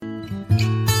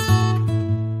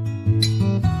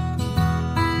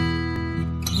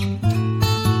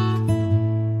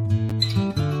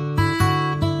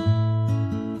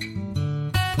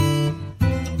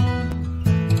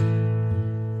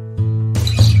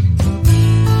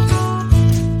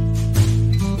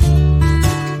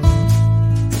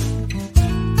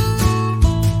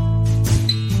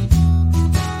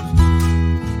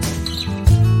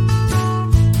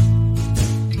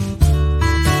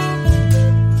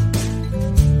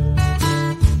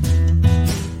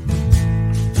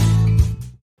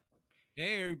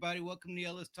everybody. Welcome to the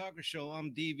Ellis Talker Show.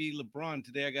 I'm DV LeBron.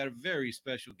 Today I got a very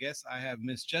special guest. I have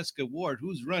Miss Jessica Ward,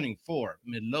 who's running for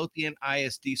Midlothian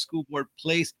ISD School Board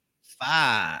Place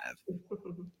 5.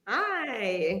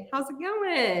 Hi, how's it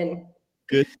going?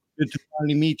 Good to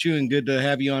finally meet you and good to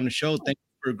have you on the show. Thank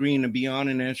you for agreeing to be on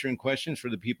and answering questions for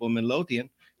the people of Midlothian.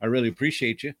 I really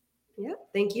appreciate you. Yeah,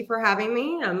 thank you for having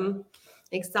me. I'm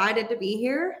excited to be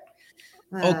here.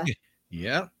 Okay.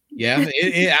 Yeah.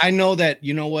 I know that,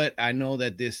 you know what? I know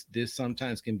that this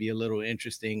sometimes can be a little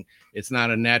interesting. It's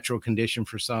not a natural condition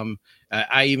for some.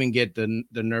 I even get the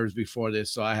nerves before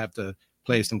this, so I have to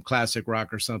play some classic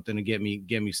rock or something to get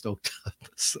me stoked up.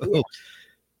 So,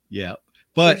 yeah.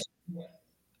 But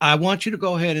I want you to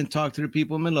go ahead and talk to the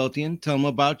people of Midlothian. Tell them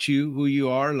about you, who you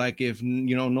are. Like if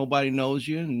nobody knows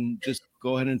you, and just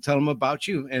go ahead and tell them about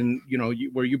you. And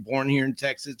were you born here in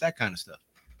Texas? That kind of stuff.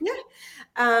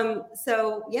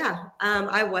 Yeah.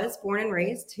 I was born and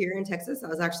raised here in Texas. I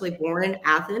was actually born in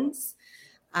Athens.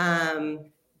 So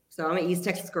I'm an East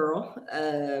Texas girl.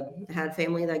 Had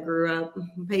family that grew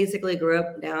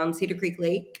up down Cedar Creek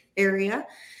Lake area.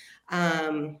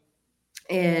 And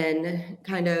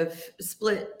kind of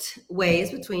split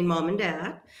ways between mom and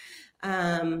dad.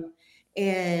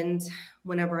 And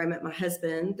whenever I met my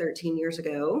husband 13 years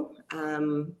ago,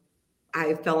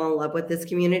 I fell in love with this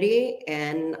community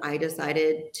and I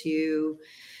decided to,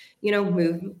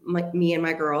 move me and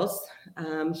my girls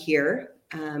here.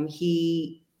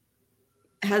 He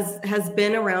has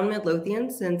been around Midlothian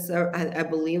since I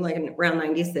believe like around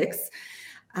 96.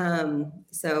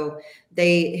 So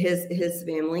his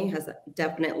family has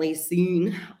definitely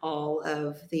seen all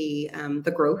of the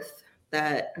growth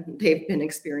that they've been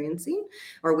experiencing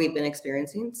or we've been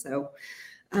experiencing. So,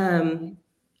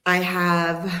 I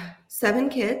have 7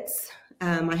 kids.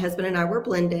 My husband and I were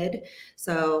blended.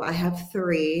 So I have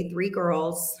three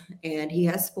girls and he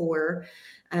has 4.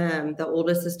 The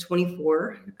oldest is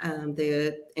 24.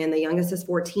 The youngest is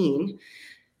 14.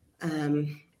 And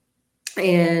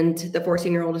the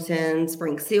 14-year-old attends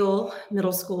Frank Seal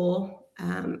Middle School.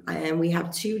 And we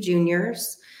have 2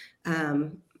 juniors.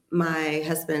 My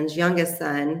husband's youngest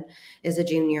son is a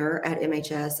junior at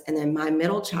MHS, and then my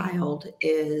middle child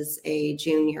is a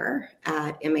junior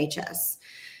at MHS.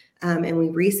 And we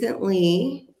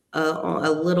recently,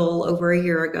 a little over a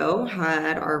year ago,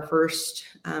 had our first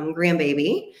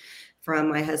grandbaby from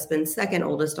my husband's second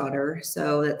oldest daughter.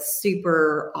 So that's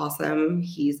super awesome.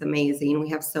 He's amazing. We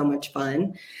have so much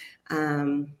fun.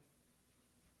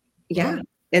 Yeah.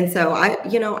 And so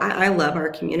I love our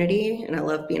community and I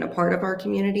love being a part of our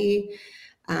community.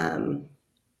 That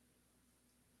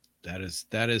is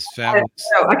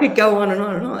fabulous. I could go on and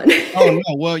on and on. Oh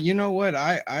no. Well, you know what?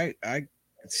 I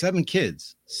 7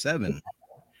 kids, 7.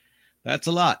 That's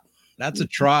a lot. That's a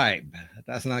tribe.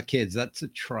 That's not kids. That's a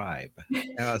tribe.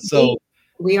 So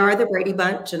we are the Brady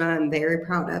Bunch and I'm very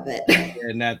proud of it.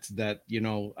 And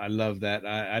I love that.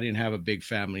 I didn't have a big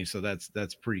family, so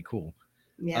that's pretty cool.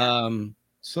 Yeah.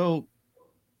 So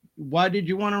why did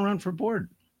you want to run for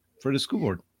the school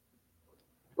board?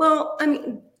 Well, I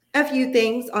mean, a few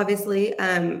things, obviously,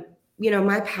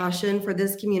 my passion for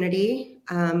this community,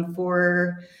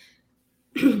 for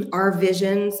our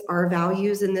visions, our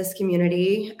values in this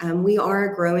community. We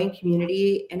are a growing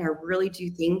community, and I really do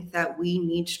think that we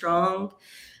need strong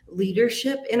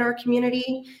leadership in our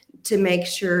community to make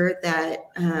sure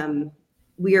that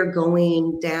we are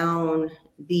going down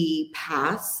the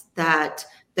paths that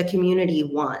the community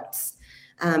wants.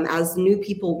 As new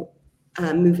people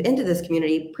move into this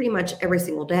community pretty much every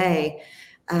single day,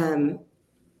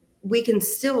 we can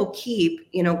still keep,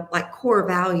 like core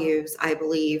values, I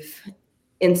believe,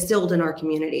 instilled in our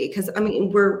community. Because I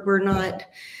mean, we're not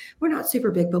super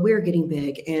big, but we are getting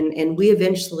big, and we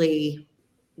eventually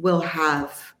will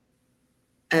have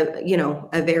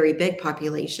a very big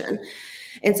population.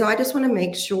 And so I just want to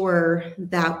make sure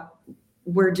that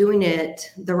we're doing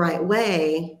it the right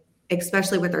way,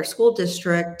 especially with our school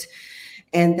district,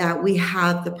 and that we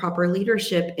have the proper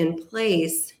leadership in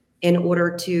place in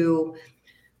order to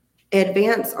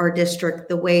advance our district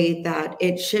the way that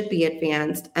it should be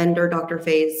advanced under Dr.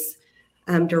 Faye's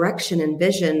direction and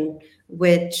vision,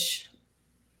 which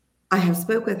I have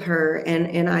spoke with her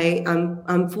and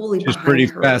I'm fully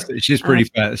behind her. She's pretty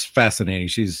fascinating.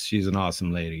 She's an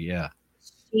awesome lady. Yeah.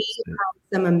 She has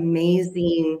some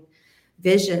amazing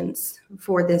visions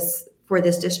for this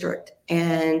district,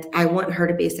 and I want her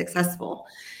to be successful.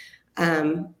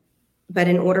 But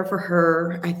in order for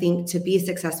her, I think, to be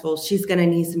successful, she's going to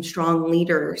need some strong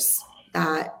leaders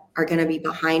that are going to be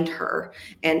behind her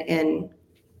and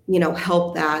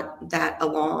help that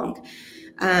along.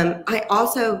 I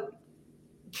also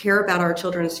care about our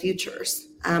children's futures.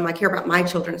 I care about my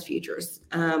children's futures.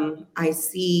 I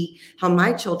see how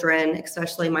my children,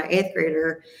 especially my 8th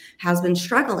grader, has been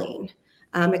struggling,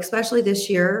 especially this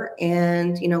year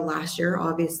and, last year,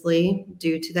 obviously,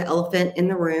 due to the elephant in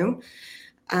the room.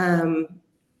 I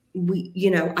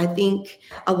think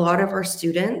a lot of our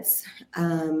students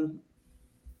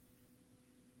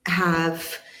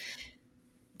have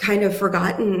kind of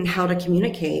forgotten how to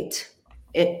communicate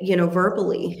it,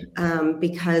 verbally,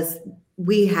 because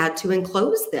we had to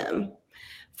enclose them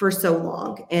for so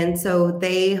long. And so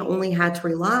they only had to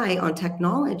rely on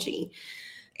technology.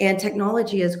 And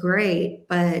technology is great,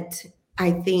 but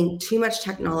I think too much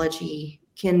technology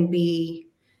can be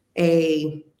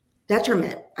a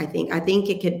detriment. I think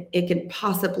it could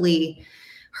possibly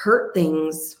hurt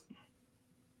things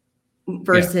Yeah.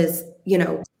 versus,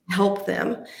 help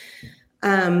them.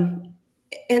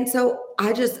 And so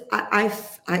I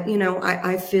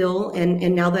feel,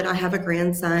 and now that I have a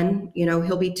grandson,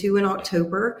 he'll be 2 in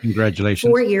October, 4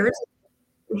 Congratulations. years.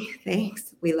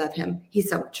 Thanks. We love him. He's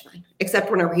so much fun,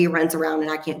 except whenever he runs around and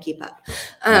I can't keep up.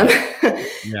 Yeah. Um,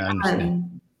 Yeah, I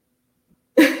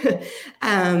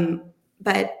understand.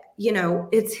 but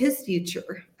it's his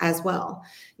future as well.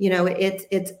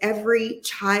 It's every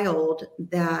child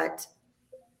that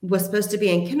was supposed to be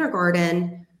in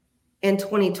kindergarten in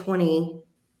 2020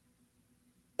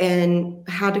 and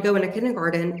had to go into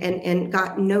kindergarten and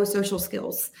got no social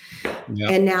skills. Yeah.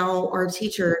 And now our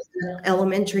teachers in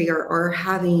elementary are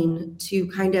having to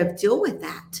kind of deal with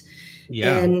that.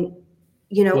 Yeah. And,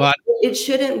 Well, it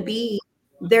shouldn't be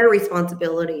their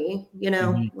responsibility,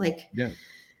 mhm. like, Yeah.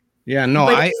 Yeah, no,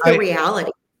 but I it's the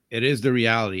reality. it is the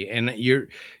reality. And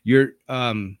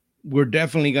we're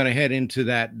definitely going to head into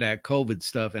that COVID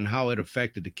stuff and how it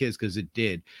affected the kids, because it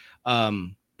did.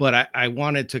 But I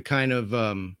wanted to I kind of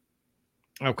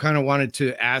wanted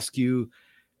to ask you,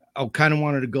 I kind of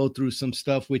wanted to go through some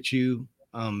stuff with you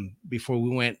before we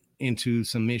went into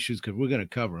some issues, because we're going to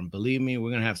cover them. Believe me, we're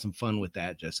going to have some fun with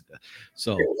that, Jessica.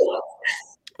 So,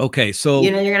 okay. So,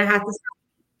 You're going to have to.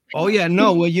 oh yeah,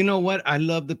 no. Well, you know what? I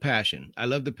love the passion. I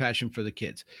love the passion for the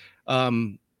kids.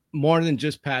 Um, More than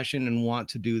just passion and want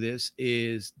to do this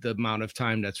is the amount of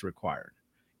time that's required.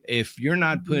 If you're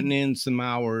not putting in some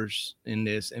hours in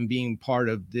this and being part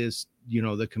of this,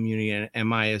 the community and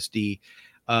MISD,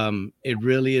 it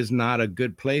really is not a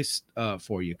good place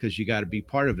for you, because you got to be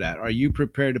part of that. Are you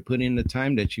prepared to put in the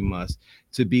time that you must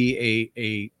to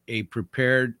be a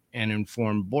prepared and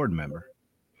informed board member?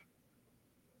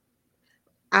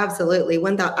 Absolutely.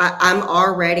 I'm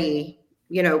already,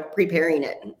 preparing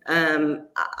it. I'm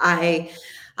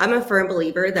a firm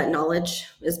believer that knowledge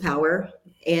is power,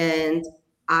 and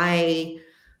I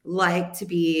like to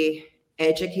be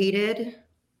educated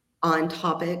on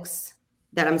topics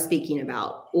that I'm speaking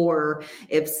about. Or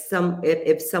if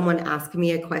someone asks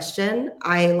me a question,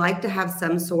 I like to have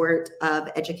some sort of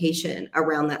education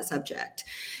around that subject.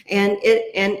 And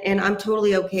I'm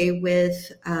totally okay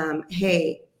with,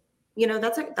 hey,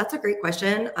 that's a great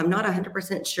question. I'm not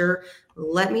 100% sure.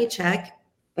 Let me check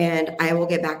and I will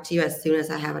get back to you as soon as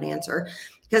I have an answer,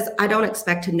 because I don't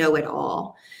expect to know it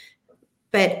all.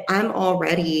 But I'm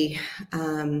already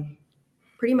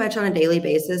pretty much on a daily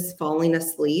basis falling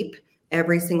asleep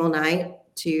every single night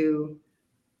to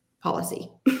policy.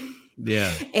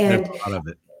 Yeah, there's And, a lot of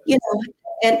it. you know,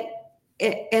 and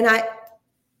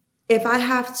if I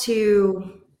have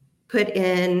to put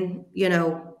in,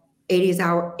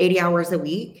 80 hours a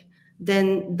week,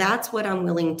 then that's what I'm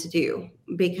willing to do.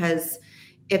 Because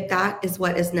if that is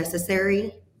what is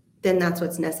necessary, then that's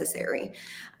what's necessary.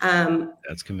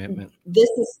 That's commitment. This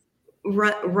is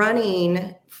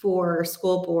running for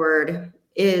school board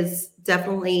is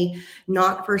definitely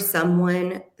not for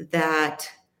someone that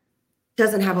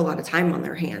doesn't have a lot of time on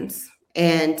their hands,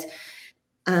 and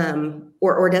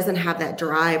or doesn't have that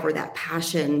drive or that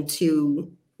passion to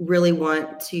really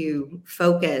want to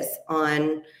focus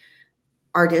on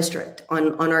our district,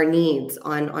 on our needs,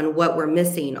 on what we're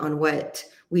missing, on what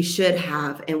we should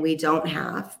have and we don't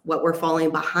have, what we're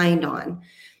falling behind on.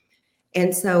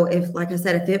 And so like I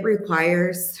said, if it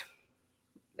requires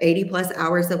 80 plus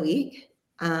hours a week,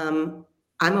 I'm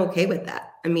okay with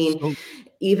that. I mean, So,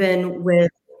 even with,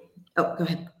 oh, go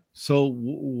ahead.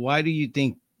 why do you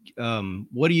think?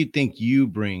 What do you think you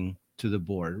bring to the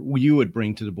board? You would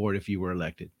bring to the board if you were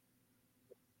elected?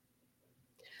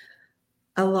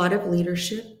 A lot of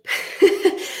leadership,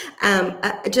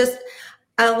 just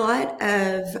a lot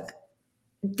of,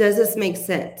 does this make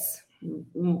sense?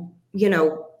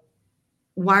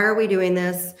 Why are we doing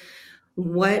this?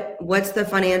 What's the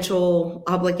financial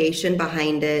obligation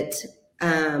behind it?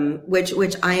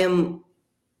 Which I am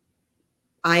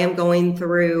I am going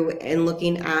through and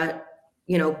looking at,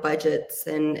 budgets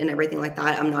and everything like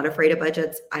that. I'm not afraid of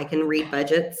budgets. I can read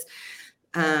budgets.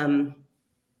 Um,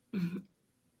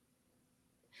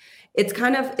 it's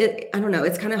kind of, I don't know,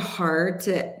 it's kind of hard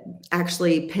to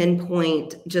actually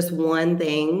pinpoint just one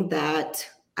thing that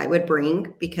I would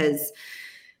bring, because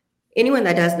anyone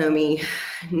that does know me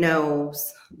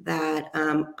knows that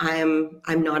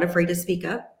I'm not afraid to speak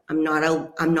up. I'm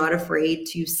not afraid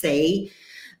to say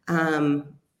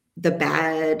the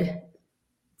bad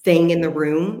thing in the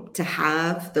room, to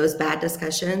have those bad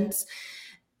discussions.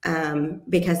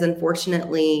 Because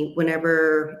unfortunately,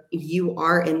 whenever you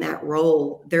are in that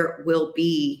role, there will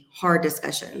be hard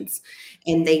discussions,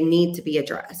 and they need to be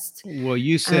addressed. Well,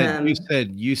 you said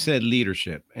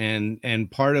leadership,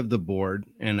 and part of the board,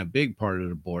 and a big part of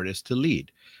the board, is to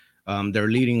lead. They're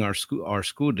leading our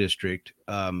school district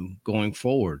going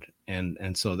forward,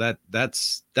 and so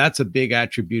that's a big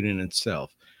attribute in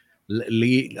itself.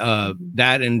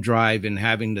 That and drive and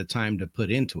having the time to put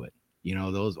into it.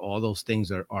 All those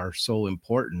things are so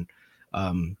important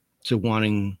to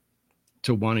wanting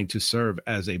to serve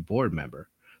as a board member.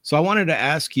 So I wanted to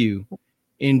ask you,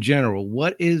 in general,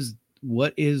 what is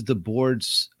the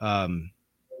board's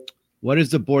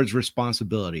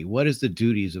responsibility? What is the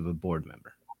duties of a board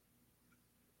member?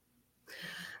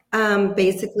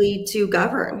 Basically to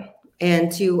govern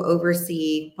and to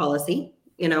oversee policy,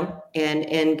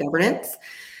 and governance,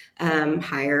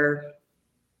 hire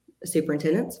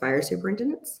superintendents, fire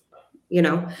superintendents,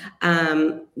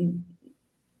 um,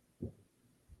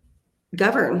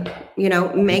 govern,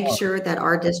 make sure that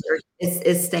our district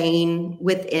is staying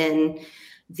within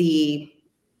the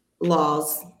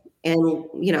laws, and,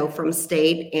 from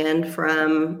state and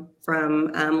from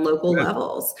local Good.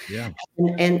 levels. Yeah.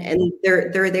 And they're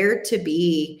there to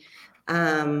be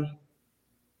a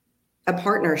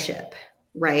partnership,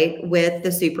 right, with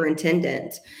the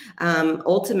superintendent.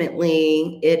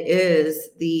 Ultimately, it is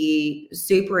the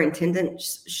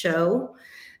superintendent's show.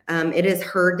 It is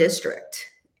her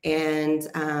district, and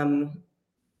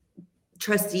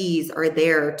trustees are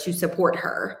there to support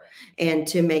her and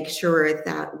to make sure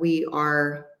that we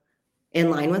are in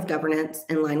line with governance,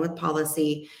 in line with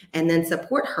policy, and then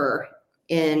support her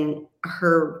in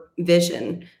her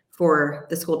vision for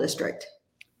the school district.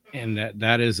 And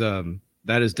that is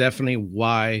definitely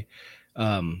why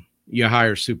you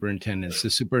hire superintendents. The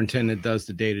superintendent does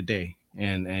the day to day,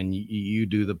 and you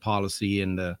do the policy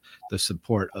and the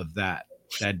support of that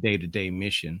day to day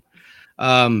mission.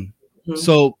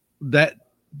 So that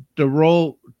the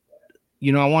role,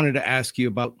 I wanted to ask you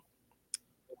about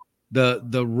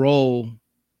the role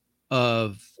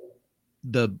of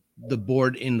the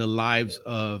board in the lives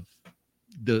of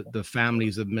the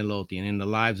families of Midlothian, in the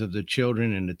lives of the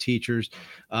children and the teachers,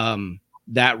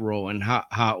 that role, and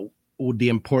how the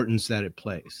importance that it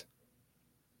plays.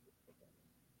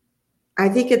 I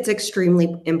think it's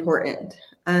extremely important.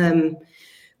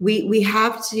 We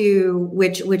have to,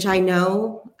 which I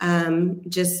know,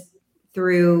 just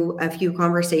through a few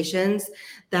conversations,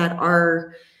 that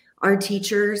our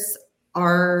teachers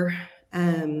are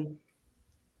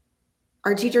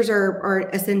are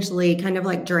essentially kind of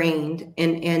like drained,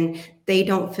 and they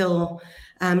don't feel,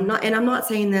 not, and I'm not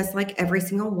saying this like every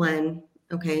single one.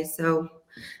 Okay. So,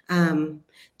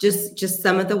 just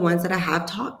some of the ones that I have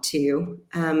talked to,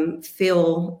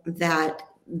 feel that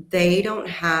they don't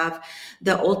have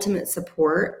the ultimate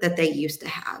support that they used to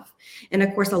have. And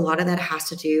of course, a lot of that has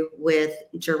to do with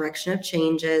direction of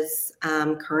changes,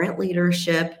 current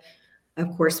leadership, of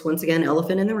course, once again,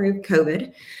 elephant in the room,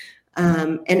 COVID,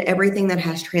 and everything that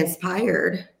has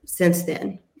transpired since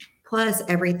then, plus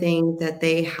everything that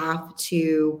they have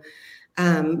to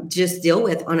just deal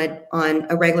with on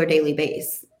a regular daily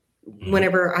basis.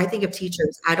 Whenever I think of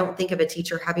teachers, I don't think of a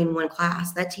teacher having one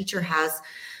class. That teacher has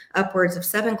upwards of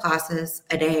 7 classes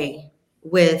a day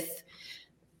with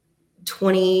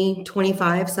 20,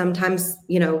 25, sometimes,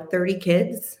 30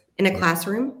 kids in a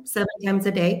classroom 7 times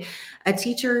a day. A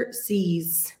teacher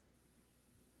sees,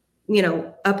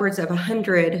 upwards of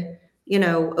 100,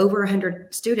 over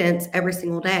 100 students every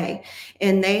single day.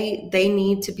 And they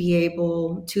need to be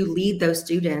able to lead those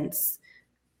students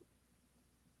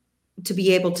to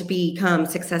be able to become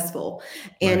successful.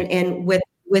 And, Right.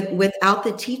 and without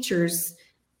the teachers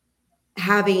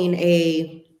having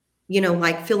a,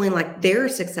 like feeling like they're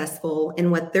successful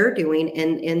in what they're doing,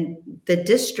 and the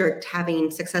district having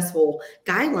successful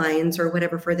guidelines or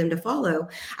whatever for them to follow,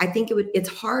 I think it's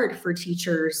hard for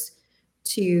teachers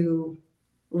to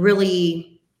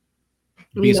really,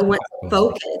 Be want to successful.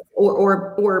 focus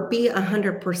or be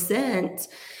 100%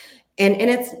 And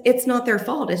it's not their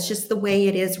fault. It's just the way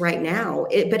it is right now.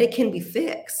 But it can be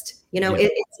fixed. Yeah.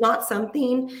 It's not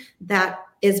something that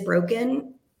is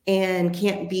broken and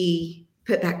can't be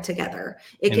put back together.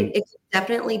 It can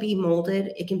definitely be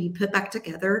molded. It can be put back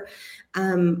together.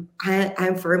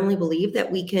 I firmly believe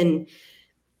that we can,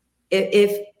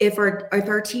 if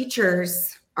our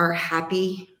teachers are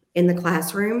happy in the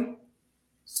classroom,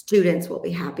 students will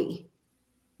be happy,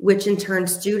 which in turn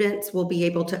students will be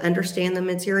able to understand the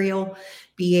material,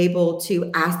 be able to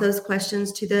ask those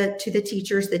questions to the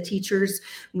teachers. The teachers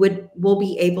will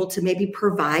be able to maybe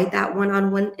provide that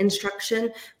one-on-one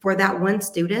instruction for that one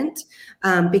student,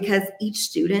 because each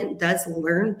student does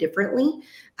learn differently.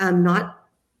 Not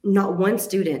one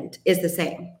student is the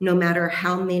same, no matter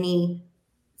how many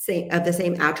of the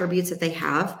same attributes that they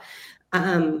have.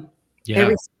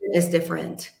 Every student is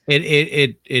different.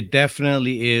 It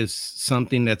definitely is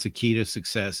something that's a key to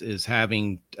success, is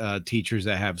having teachers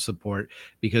that have support,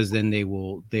 because then they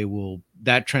will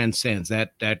that transcends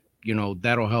that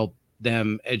that'll help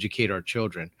them educate our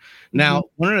children. Now,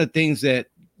 one of the things that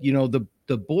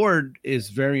the board is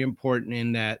very important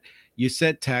in that you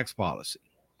set tax policy.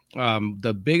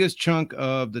 The biggest chunk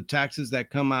of the taxes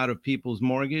that come out of people's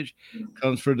mortgage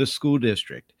comes for the school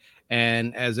district.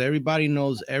 And as everybody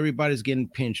knows, everybody's getting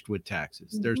pinched with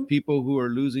taxes. There's people who are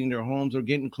losing their homes or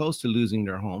getting close to losing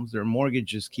their homes. Their mortgage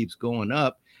just keeps going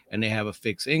up and they have a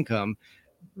fixed income.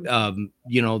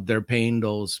 They're paying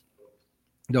those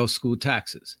school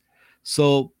taxes.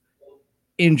 So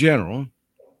in general,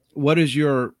 what is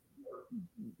your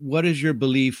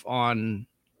belief on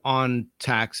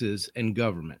taxes and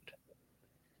government?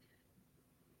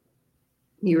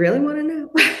 You really want to know?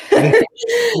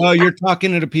 Well, you're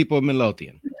talking to the people of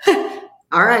Midlothian.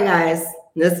 All right, guys,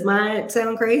 this might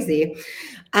sound crazy.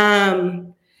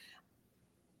 I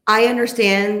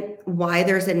understand why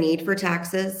there's a need for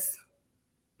taxes.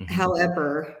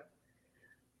 However,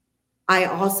 I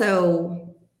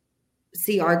also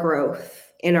see our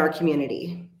growth in our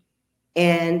community.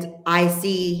 And I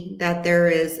see that there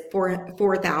is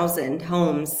 4,000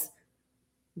 homes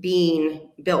being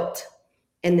built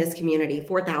in this community,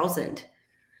 4,000.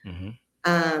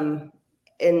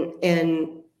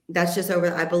 And that's just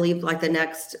over, I believe, like the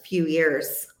next few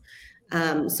years.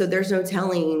 So there's no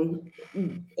telling,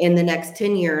 in the next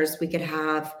 10 years, we could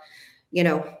have,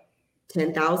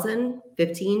 10,000,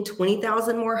 15,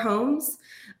 20,000 more homes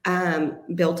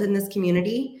built in this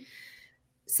community.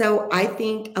 So I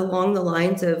think along the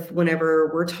lines of,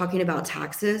 whenever we're talking about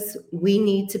taxes, we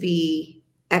need to be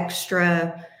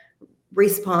extra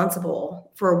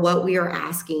responsible for what we are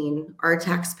asking our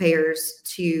taxpayers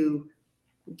to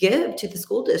give to the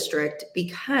school district,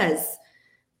 because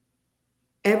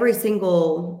every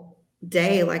single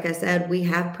day, like I said, we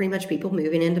have pretty much people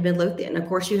moving into Midlothian. Of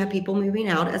course, you have people moving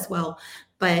out as well,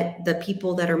 but the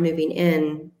people that are moving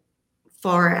in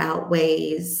far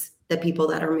outweighs the people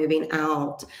that are moving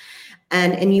out.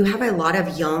 And you have a lot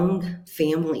of young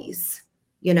families,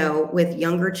 with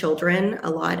younger children, a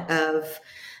lot of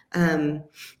young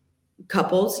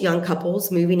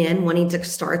couples moving in, wanting to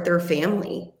start their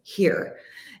family here.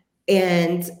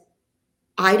 And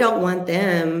I don't want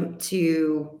them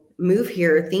to move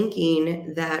here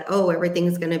thinking that, oh,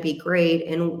 everything's going to be great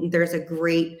and there's a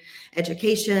great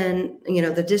education,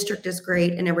 the district is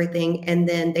great and everything. And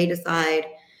then they decide,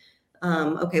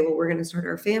 okay, well, we're going to start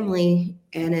our family.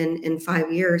 And in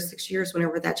 5 years, 6 years,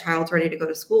 whenever that child's ready to go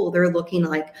to school, they're looking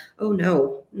like, oh,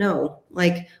 no,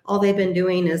 like all they've been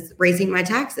doing is raising my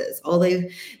taxes.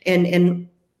 And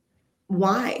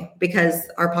why? Because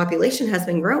our population has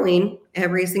been growing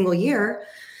every single year.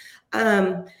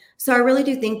 So I really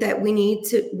do think that we need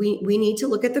to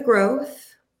look at the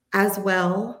growth as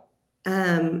well.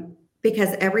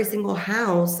 Because every single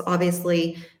house,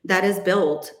 obviously, that is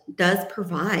built does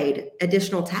provide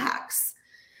additional tax.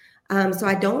 So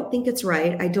I don't think it's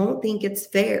right. I don't think it's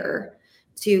fair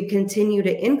to continue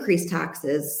to increase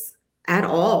taxes at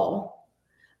all.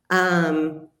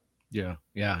 Yeah.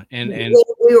 And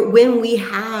when we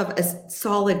have a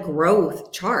solid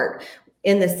growth chart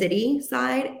in the city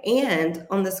side and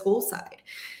on the school side.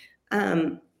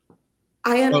 But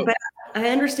I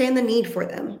understand the need for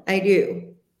them. I do.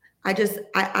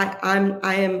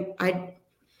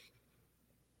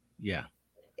 Yeah.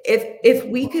 If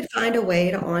we could find a way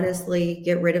to honestly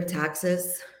get rid of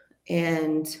taxes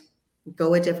and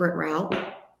go a different route,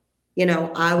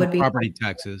 I would be property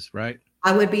taxes, right?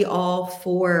 I would be all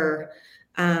for,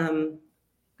 some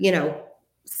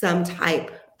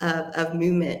type of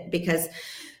movement, because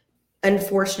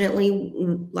unfortunately,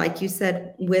 like you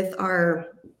said, with the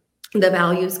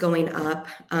values going up,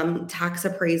 tax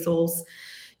appraisals,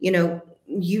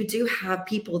 you do have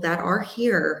people that are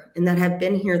here and that have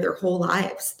been here their whole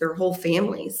lives, their whole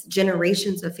families,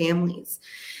 generations of families.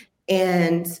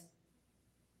 And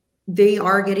they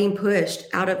are getting pushed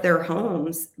out of their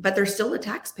homes, but they're still a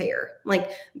taxpayer.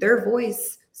 Like their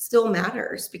voice still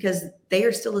matters because they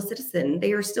are still a citizen.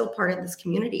 They are still part of this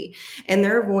community. And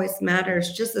their voice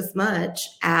matters just as much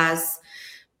as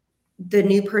the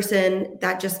new person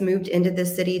that just moved into the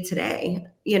city today,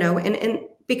 and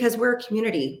because we're a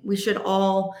community, we should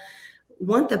all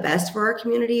want the best for our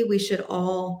community. We should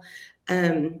all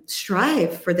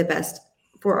strive for the best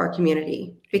for our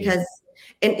community Yeah. because,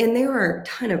 and there are a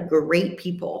ton of great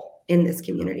people in this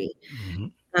community. Mm-hmm.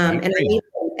 I And I agree. meet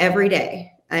them every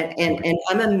day. And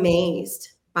I'm amazed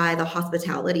by the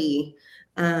hospitality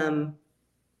um,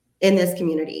 in this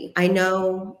community. I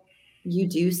know you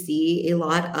do see a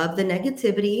lot of the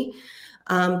negativity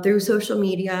through social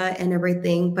media and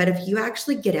everything, but if you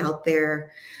actually get out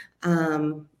there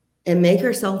and make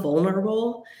yourself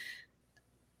vulnerable,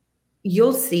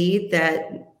 you'll see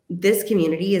that this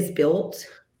community is built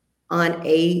on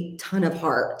a ton of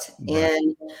heart Right.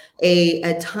 and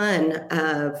a ton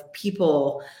of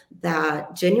people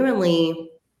that genuinely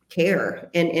care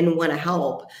and want to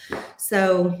help.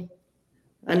 So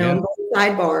I know Yeah. I'm going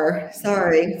sidebar.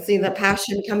 Sorry. See the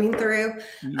passion coming through.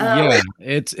 Um, Yeah,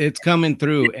 it's coming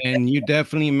through, and you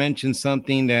definitely mentioned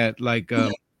something that like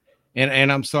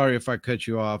and I'm sorry if I cut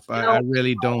you off. I no,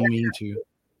 really don't mean to.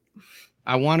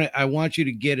 I want you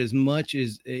to get as much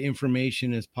as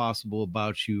information as possible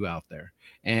about you out there.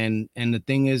 And the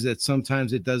thing is that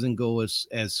sometimes it doesn't go as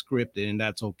scripted, and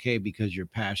that's okay because your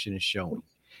passion is showing.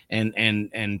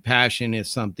 And passion is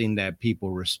something that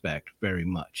people respect very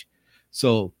much.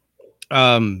 So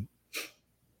um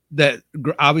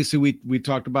obviously we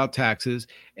talked about taxes,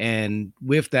 and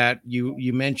with that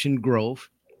you mentioned growth,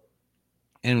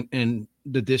 and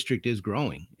the district is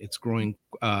growing. It's growing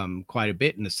quite a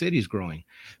bit, and the city's growing.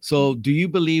 So do you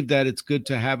believe that it's good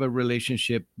to have a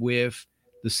relationship with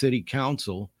the city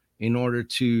council in order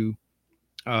to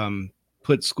um,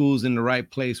 put schools in the right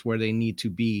place where they need to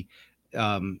be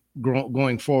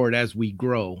going forward as we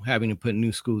grow, having to put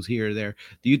new schools here or there?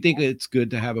 Do you think it's good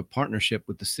to have a partnership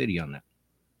with the city on that?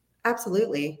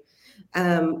 absolutely.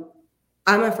 Um,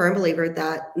 I'm a firm believer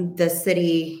that the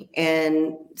city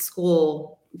and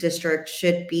school district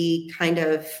should be kind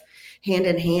of hand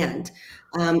in hand.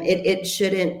 It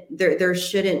shouldn't there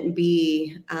shouldn't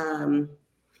be a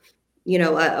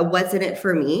what's in it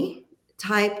for me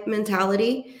type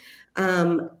mentality.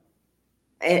 Um,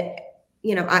 it,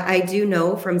 I do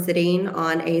know from sitting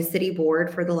on a city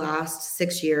board for the last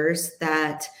 6 years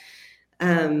that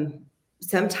um,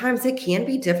 sometimes it can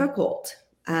be difficult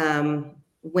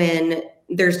when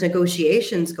there's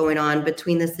negotiations going on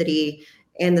between the city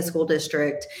and the school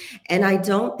district. And I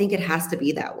don't think it has to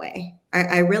be that way.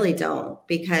 I really don't,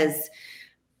 because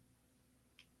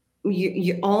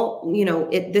you all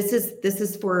this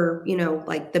is for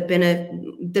like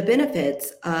the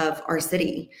benefits of our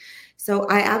city. So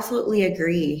I absolutely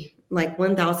agree, like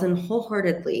 1000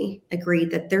 wholeheartedly agree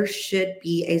that there should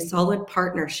be a solid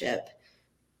partnership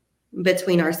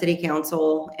between our city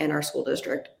council and our school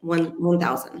district.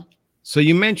 1000. So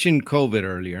you mentioned COVID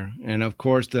earlier, and of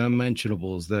course the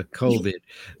unmentionables, the COVID.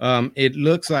 It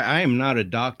looks like I am not a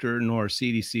doctor nor a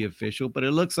CDC official, but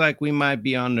it looks like we might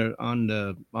be on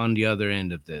the other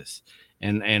end of this,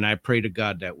 and I pray to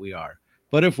God that we are.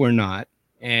 But if we're not,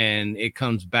 and it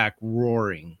comes back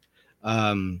roaring,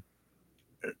 um,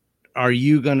 are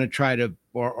you going to try to,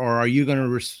 or are you going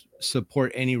to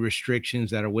support any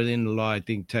restrictions that are within the law? I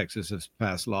think Texas has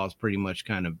passed laws pretty much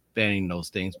kind of banning those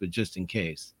things, but just in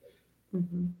case.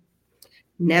 Mhm.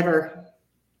 Never.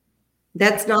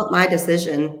 That's not my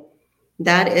decision.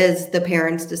 That is the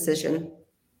parents' decision.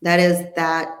 That is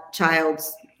that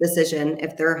child's decision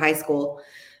if they're high school.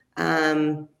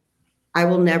 Um, I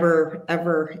will never,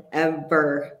 ever,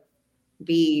 ever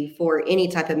be for any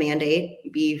type of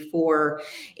mandate, be for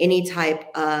any type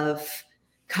of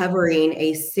covering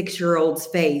a 6-year-old's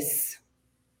face,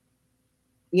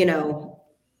 you know,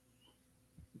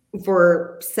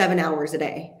 for 7 hours a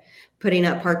day, putting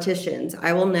up partitions.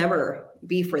 I will never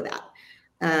be for that.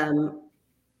 Um,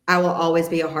 I will always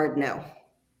be a hard no.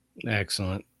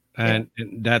 Excellent. Yep.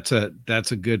 And that's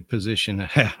a good position to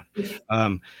have.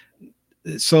 Um,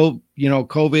 so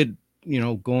COVID,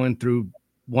 going through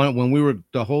one when we were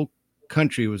the whole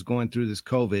country was going through this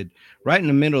COVID. Right in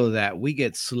the middle of that, we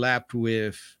get slapped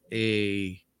with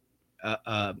a,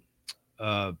 a,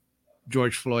 a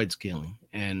George Floyd's killing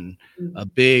and a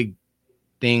big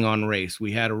thing on race.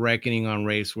 We had a reckoning on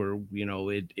race where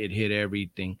it hit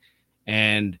everything,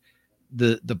 and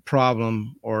the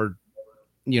problem, or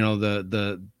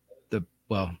the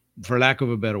well, for lack of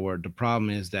a better word, the problem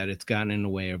is that it's gotten in the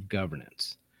way of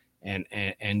governance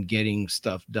and getting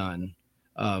stuff done,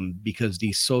 because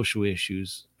these social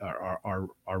issues are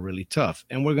really tough.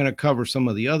 And we're going to cover some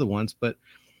of the other ones, but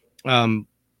um,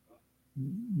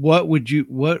 what would you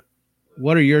what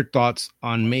are your thoughts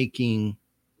on making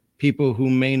people who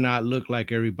may not look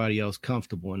like everybody else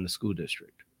comfortable in the school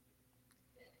district?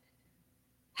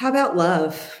 How about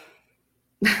love?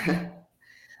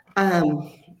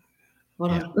 um,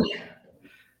 Hold Yeah. on.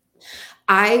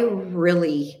 I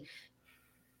really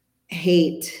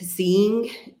hate seeing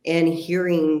and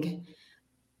hearing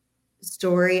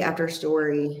story after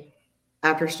story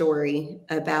after story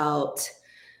about,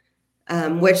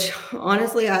 which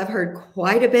honestly I've heard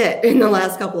quite a bit in the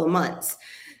last couple of months,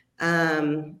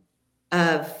 um,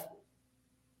 of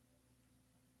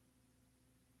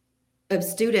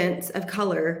students of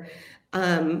color,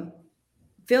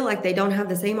 feel like they don't have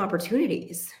the same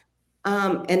opportunities,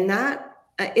 and that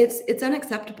it's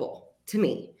unacceptable to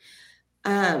me.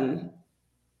 Um,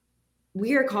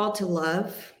 we are called to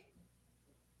love,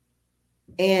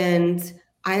 and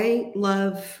I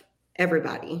love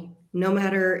everybody, no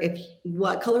matter if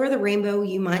what color of the rainbow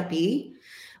you might be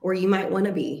or you might want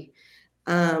to be.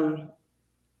 Um,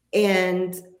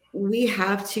 and we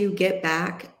have to get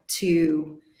back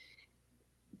to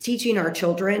teaching our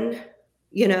children,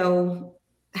 you know,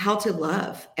 how to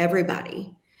love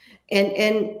everybody.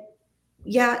 And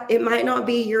yeah, it might not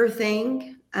be your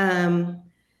thing.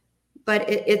 But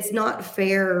it's not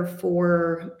fair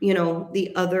for,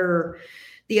 the other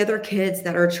kids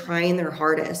that are trying their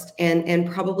hardest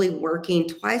and probably working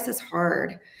twice as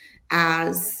hard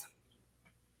as,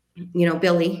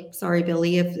 Billy. Sorry,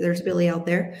 Billy, if there's Billy out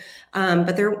there.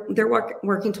 But they're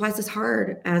working twice as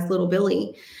hard as little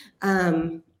Billy.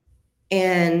 And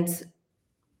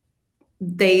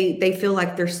they feel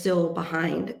like they're still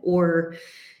behind, or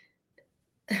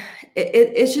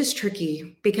it's just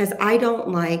tricky because I don't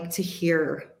like to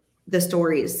hear the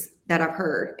stories that I've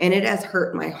heard, and it has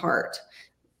hurt my heart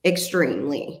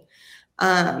extremely.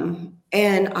 And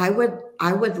I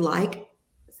would like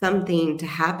something to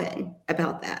happen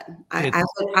about that. It's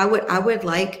I would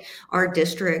like our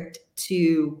district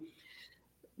to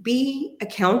be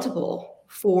accountable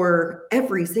for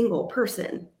every single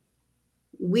person.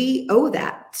 We owe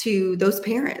that to those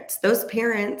parents. Those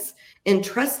parents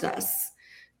entrust us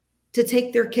to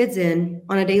take their kids in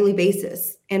on a daily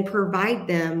basis and provide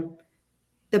them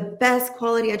the best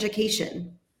quality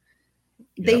education.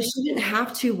 yeah. They shouldn't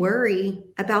have to worry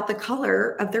about the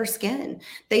color of their skin.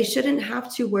 They shouldn't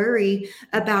have to worry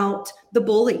about the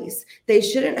bullies. They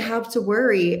shouldn't have to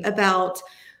worry about,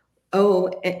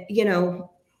 oh,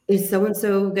 is so and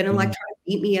so going to like Mhm. try to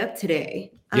beat me up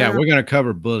today? Yeah, we're going to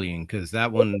cover bullying because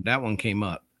that one came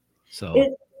up. So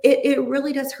It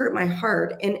really does hurt my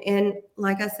heart. And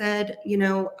like I said,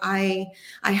 I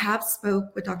have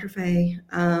spoke with Dr. Faye,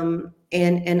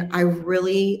 and I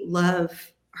really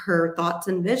love her thoughts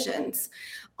and visions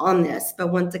on this.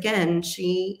 But once again,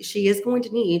 she is going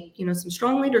to need, some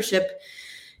strong leadership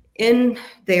in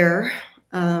there,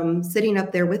 sitting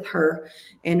up there with her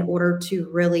in order to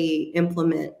really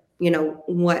implement,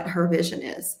 what her vision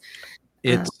is.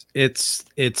 Uh,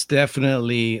 it's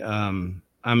definitely,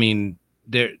 I mean,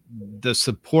 there the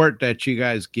support that you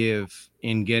guys give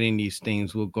in getting these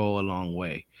things will go a long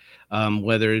way.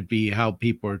 Whether it be how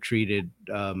people are treated,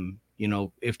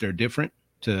 if they're different,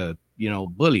 to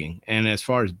bullying. And as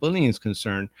far as bullying is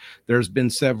concerned, there's been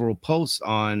several posts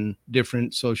on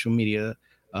different social media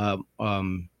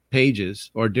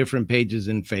pages, or different pages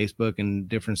in Facebook and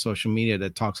different social media,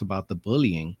 that talks about the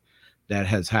bullying that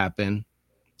has happened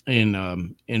in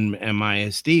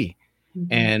MISD, mhm.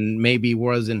 and maybe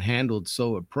wasn't handled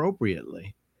so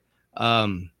appropriately.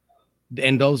 Um,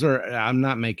 and those are, I'm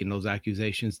not making those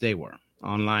accusations. They were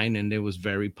online and it was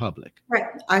very public. Right.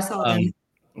 I saw them.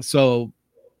 Um, so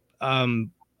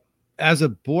um, as a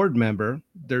board member,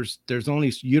 there's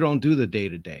only, you don't do the day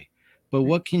to day. But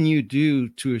what can you do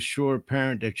to assure a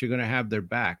parent that you're going to have their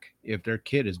back if their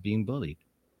kid is being bullied?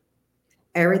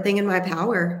 Everything in my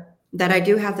power that I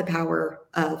do have the power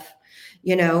of,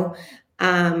 you know.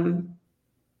 Um,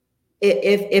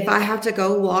 if I have to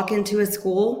go walk into a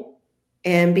school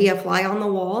and be a fly on the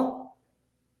wall,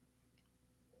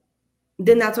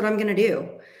 then that's what I'm going to do.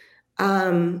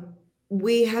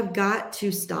 We have got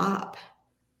to stop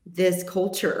this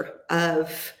culture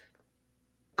of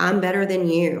I'm better than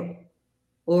you,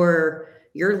 or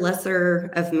you're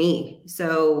lesser of me,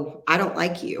 so I don't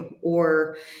like you,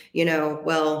 or,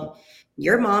 well,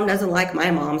 your mom doesn't like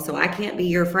my mom, so I can't be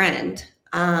your friend.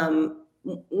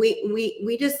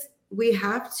 we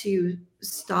have to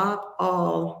stop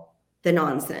all the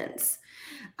nonsense.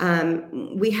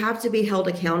 We have to be held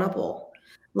accountable.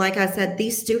 Like I said,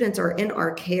 these students are in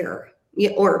our care,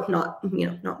 or not,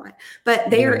 not mine, but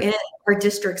they are Yeah. in our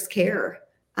district's care,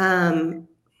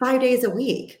 5 days a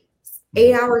week, Mhm.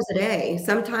 8 hours a day.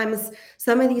 Sometimes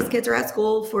some of these kids are at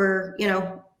school for,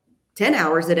 10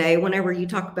 hours a day, whenever you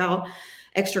talk about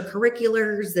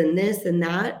extracurriculars and this and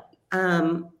that.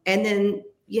 And then,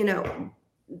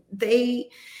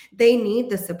 they need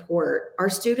the support. Our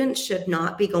students should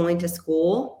not be going to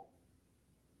school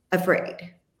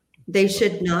afraid. They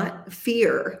should not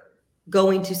fear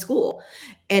going to school.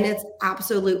 And it's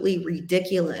absolutely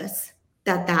ridiculous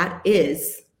that that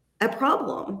is a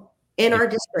problem in Yeah. our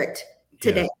district Yeah.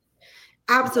 today.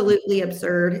 Absolutely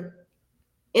absurd,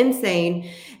 insane.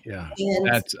 Yeah. And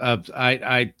That's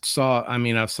I saw, I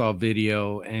mean, I saw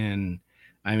video, and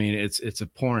I mean, it's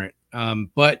abhorrent.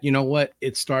 But you know what?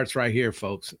 It starts right here,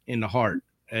 folks, in the heart.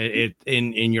 It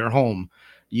in your home.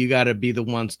 You got to be the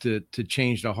ones to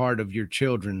change the heart of your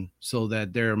children so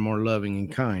that they're more loving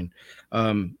and kind.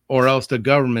 Or else the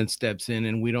government steps in,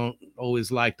 and we don't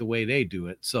always like the way they do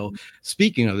it. So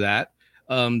speaking of that,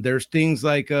 there's things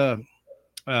like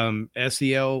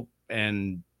SEL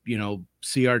and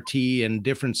CRT and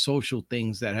different social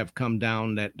things that have come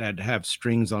down, that have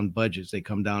strings on budgets. They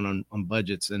come down on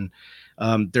budgets, and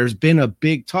there's been a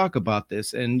big talk about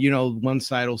this. And one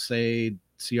side will say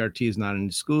CRT is not in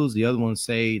the schools, the other one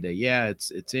say that yeah,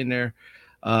 it's in there.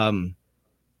 Um,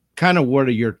 Kind of, what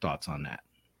are your thoughts on that?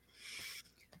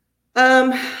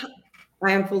 um,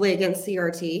 I am fully against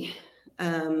CRT.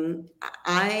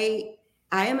 I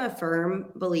I am a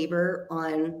firm believer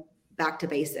on back to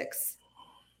basics.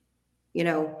 You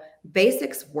know,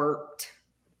 basics worked.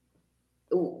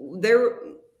 There,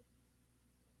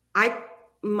 I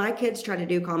my kids try to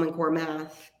do Common Core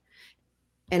math,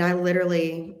 and I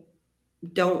literally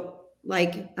don't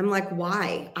like. I'm like,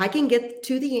 why? I can get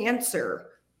to the answer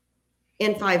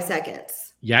in 5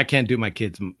 seconds. Yeah, I can't do my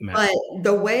kids' math. But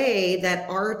the way that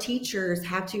our teachers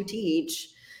have to teach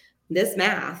this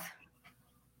math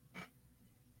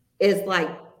is like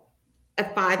a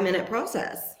 5-minute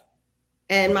process.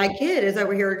 And my kid is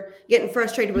over here getting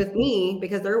frustrated with me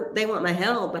because they want my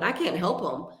help, but I can't help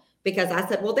them because I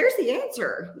said, well, there's the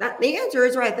answer. The answer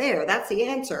is right there. That's the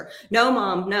answer. No,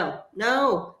 mom,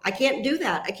 no, I can't do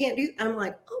that. I can't do. I'm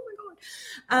like, oh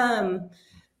my God.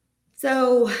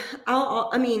 So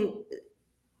I mean,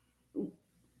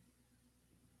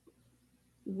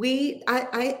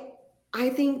 I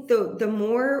think the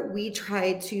more we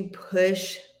try to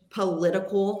push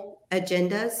political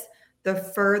agendas, the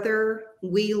further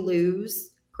we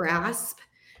lose grasp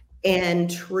and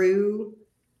true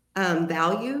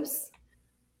values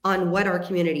on what our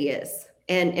community is,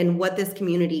 and what this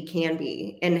community can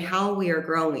be and how we are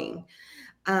growing.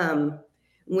 Um,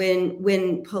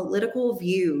 when political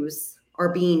views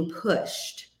are being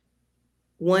pushed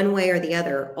one way or the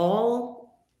other,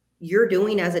 all you're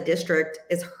doing as a district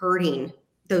is hurting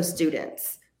those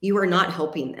students. You are not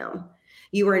helping them.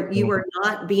 You are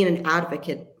not being an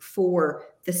advocate for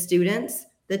the students,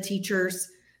 the teachers,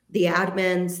 the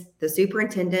admins, the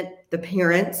superintendent, the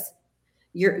parents.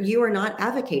 You are not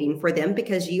advocating for them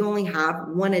because you only have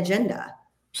one agenda.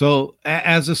 So,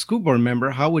 as a school board member,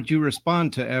 how would you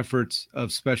respond to efforts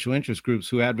of special interest groups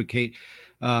who advocate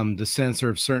the censor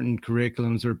of certain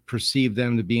curriculums or perceive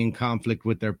them to be in conflict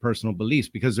with their personal beliefs?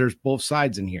 Because there's both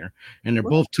sides in here, and they're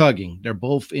both tugging. They're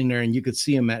both in there, and you could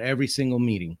see them at every single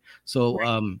meeting. So,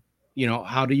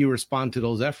 how do you respond to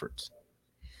those efforts?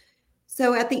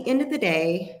 So at the end of the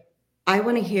day, I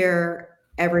want to hear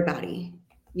everybody.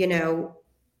 You know,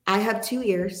 I have 2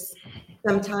 ears.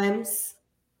 Sometimes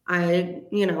I,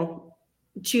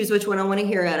 choose which one I want to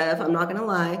hear out of. I'm not going to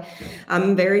lie.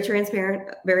 I'm a very transparent,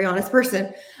 very honest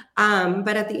person.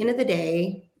 But at the end of the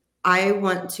day, I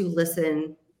want to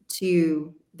listen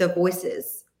to the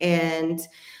voices and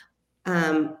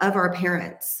of our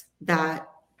parents that,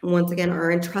 once again,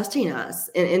 are entrusting us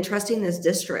and entrusting this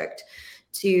district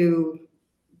to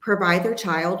provide their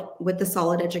child with the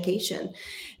solid education.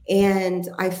 And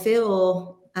I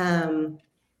feel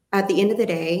at the end of the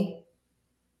day,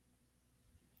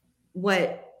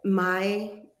 what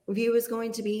my view is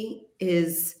going to be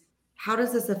is, how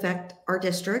does this affect our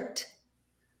district?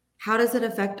 How does it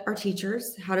affect our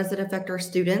teachers? How does it affect our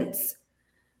students?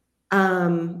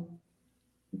 Um,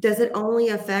 does it only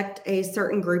affect a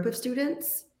certain group of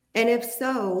students? And if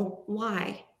so,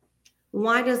 why?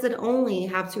 Why does it only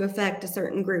have to affect a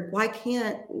certain group? Why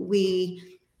can't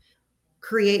we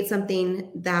create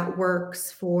something that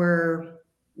works for,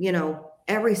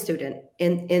 every student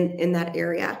in that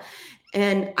area.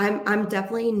 And I'm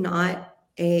definitely not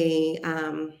a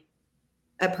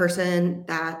person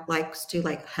that likes to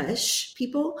like hush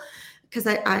people, because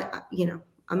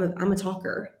I'm a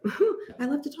talker. I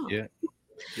love to talk. Yeah.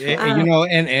 Um,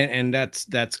 And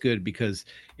that's good because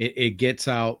it gets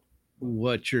out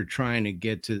what you're trying to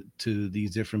get to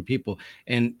these different people.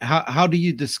 And how do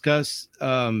you discuss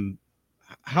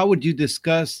how would you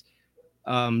discuss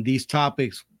these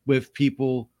topics with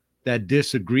people that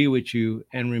disagree with you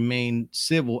and remain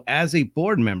civil as a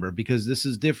board member, because this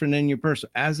is different than your person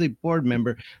as a board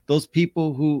member, those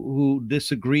people who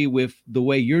disagree with the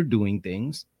way you're doing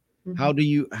things, mhm. how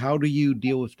do you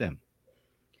deal with them?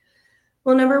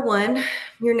 Well, number one,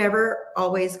 you're never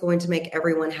always going to make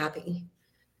everyone happy.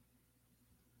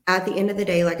 At the end of the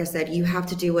day, like I said, you have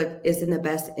to do what is in the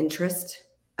best interest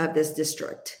of this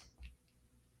district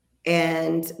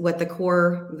and what the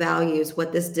core values,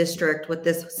 what this district, what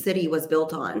this city was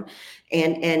built on.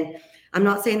 And I'm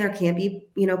not saying there can't be,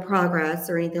 progress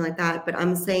or anything like that, but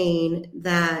I'm saying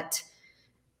that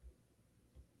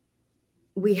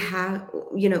we have,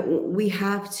 we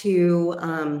have to,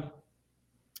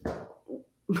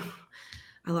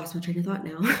 I lost my train of thought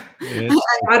now. It's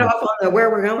I okay. don't know where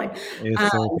we're going.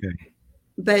 It's okay.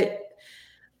 But,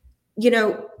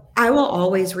 I will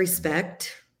always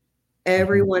respect Mhm.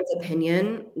 everyone's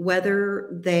opinion, whether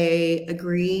they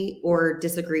agree or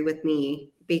disagree with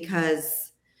me,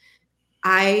 because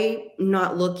I'm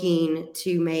not looking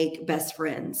to make best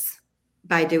friends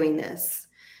by doing this.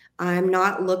 I'm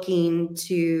not looking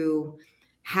to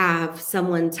have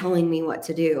someone telling me what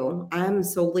to do. I'm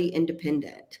solely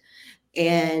independent.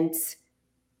 And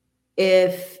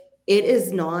if it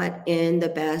is not in the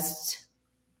best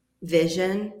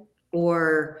vision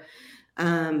or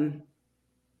um,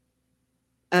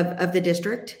 of the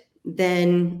district,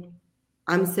 then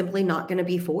I'm simply not going to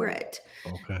be for it.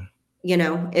 Okay.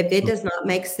 If it So does not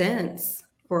make sense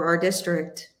for our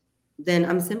district, then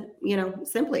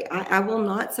simply, I will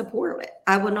not support it.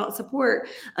 I will not support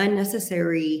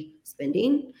unnecessary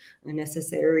spending,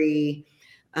 unnecessary,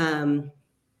 um,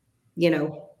 you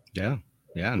know, yeah,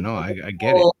 yeah, no, I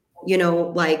get it.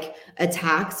 people, like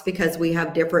attacks because we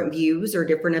have different views or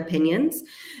different opinions.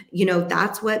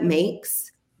 That's what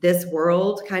makes this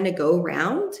world kind of go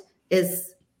round,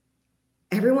 is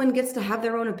everyone gets to have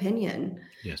their own opinion.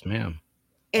 Yes, ma'am.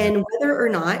 Yeah. And whether or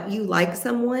not you like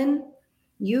someone,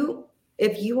 you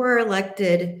if you are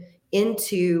elected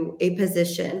into a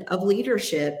position of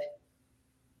leadership,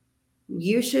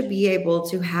 you should be able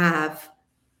to have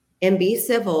and be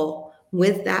civil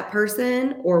with that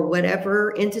person or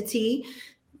whatever entity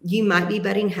you might be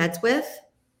butting heads with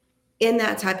in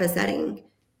that type of setting.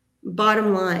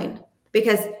 Bottom line,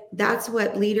 because that's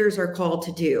what leaders are called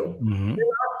to do. Hmm. You're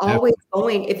not always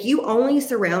going, if you only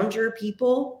surround your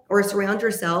people or surround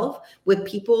yourself with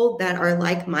people that are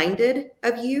like-minded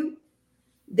of you,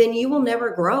 then you will never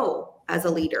grow as a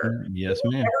leader. You Yes,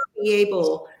 will ma'am. never be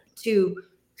able to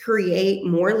create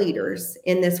more leaders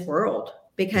in this world,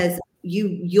 because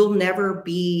you'll never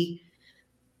be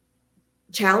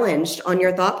challenged on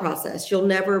your thought process. You'll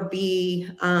never be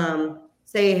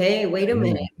say, hey, wait a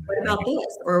minute, what about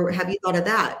this? Or have you thought of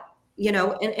that?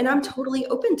 And I'm totally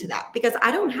open to that, because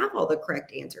I don't have all the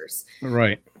correct answers.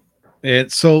 Right.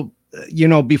 So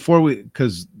before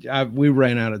because we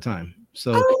ran out of time,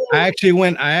 so Oh, I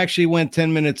actually went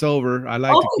 10 minutes over. I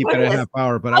like oh to keep my it a goodness. half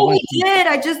hour, but Oh, we did.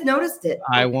 I just noticed it.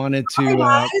 I Oh, wanted sorry, to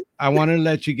guys. I wanted to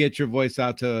let you get your voice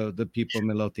out to the people of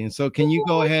Midlothian. So can you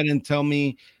go ahead and tell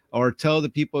me, or tell the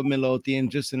people of Midlothian,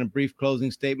 just in a brief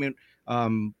closing statement,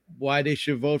 why they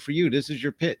should vote for you? This is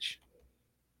your pitch.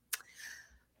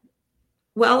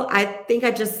 Well, I think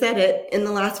I just said it in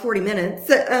the last 40 minutes,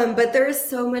 but there is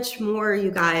so much more, you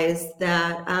guys,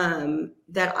 that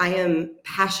I am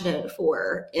passionate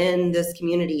for in this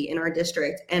community, in our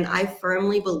district, and I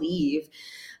firmly believe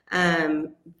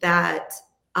that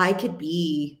I could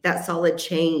be that solid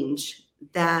change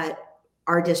that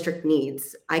our district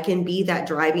needs. I can be that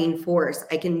driving force.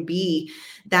 I can be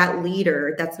that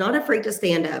leader that's not afraid to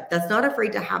stand up, that's not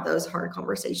afraid to have those hard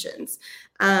conversations,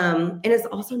 and is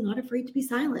also not afraid to be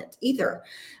silent either.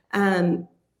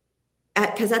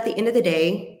 Because at the end of the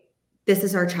day, this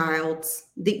is our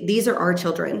these are our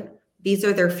children, these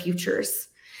are their futures.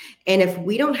 And if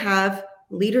we don't have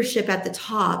leadership at the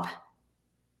top,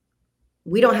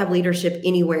 we don't have leadership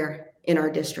anywhere in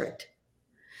our district.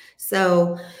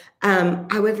 So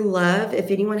I would love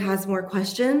if anyone has more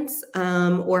questions,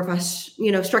 or if I,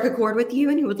 struck a chord with you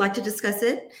and you would like to discuss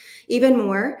it even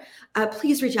more,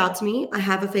 please reach out to me. I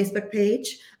have a Facebook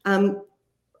page. I'm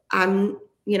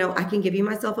I can give you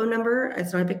my cell phone number.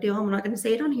 It's not a big deal. I'm not going to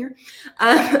say it on here.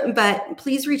 But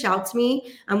please reach out to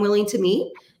me. I'm willing to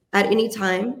meet at any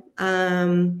time.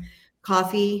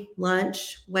 Coffee,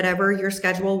 lunch, whatever your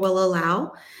schedule will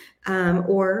allow.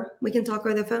 Or we can talk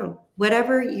over the phone.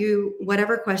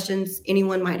 Whatever questions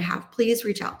anyone might have, please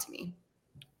reach out to me.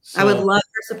 I would So love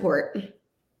your support.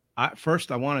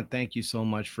 first, I want to thank you so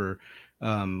much for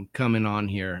coming on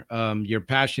here. Your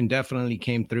passion definitely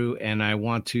came through, and I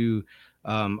want to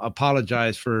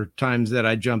apologize for times that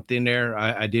I jumped in there.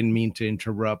 I didn't mean to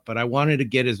interrupt, but I wanted to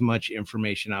get as much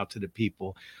information out to the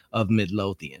people of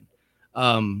Midlothian.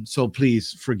 So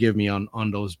please forgive me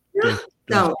on those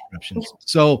So, interruptions.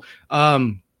 So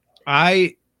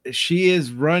I she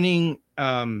is running,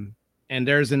 and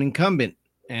there's an incumbent,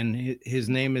 and his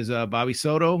name is Bobby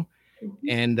Soto.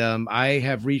 And I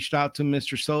have reached out to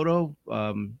Mr. Soto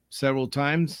several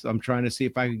times. I'm trying to see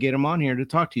if I could get him on here to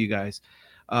talk to you guys.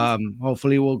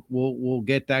 Hopefully, we'll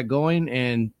get that going.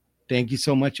 And thank you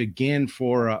so much again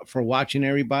for watching,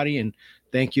 everybody. And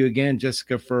thank you again,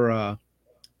 Jessica,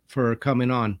 for coming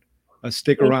on.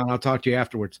 Stick around. I'll talk to you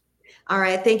afterwards. all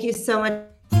right. Thank you so much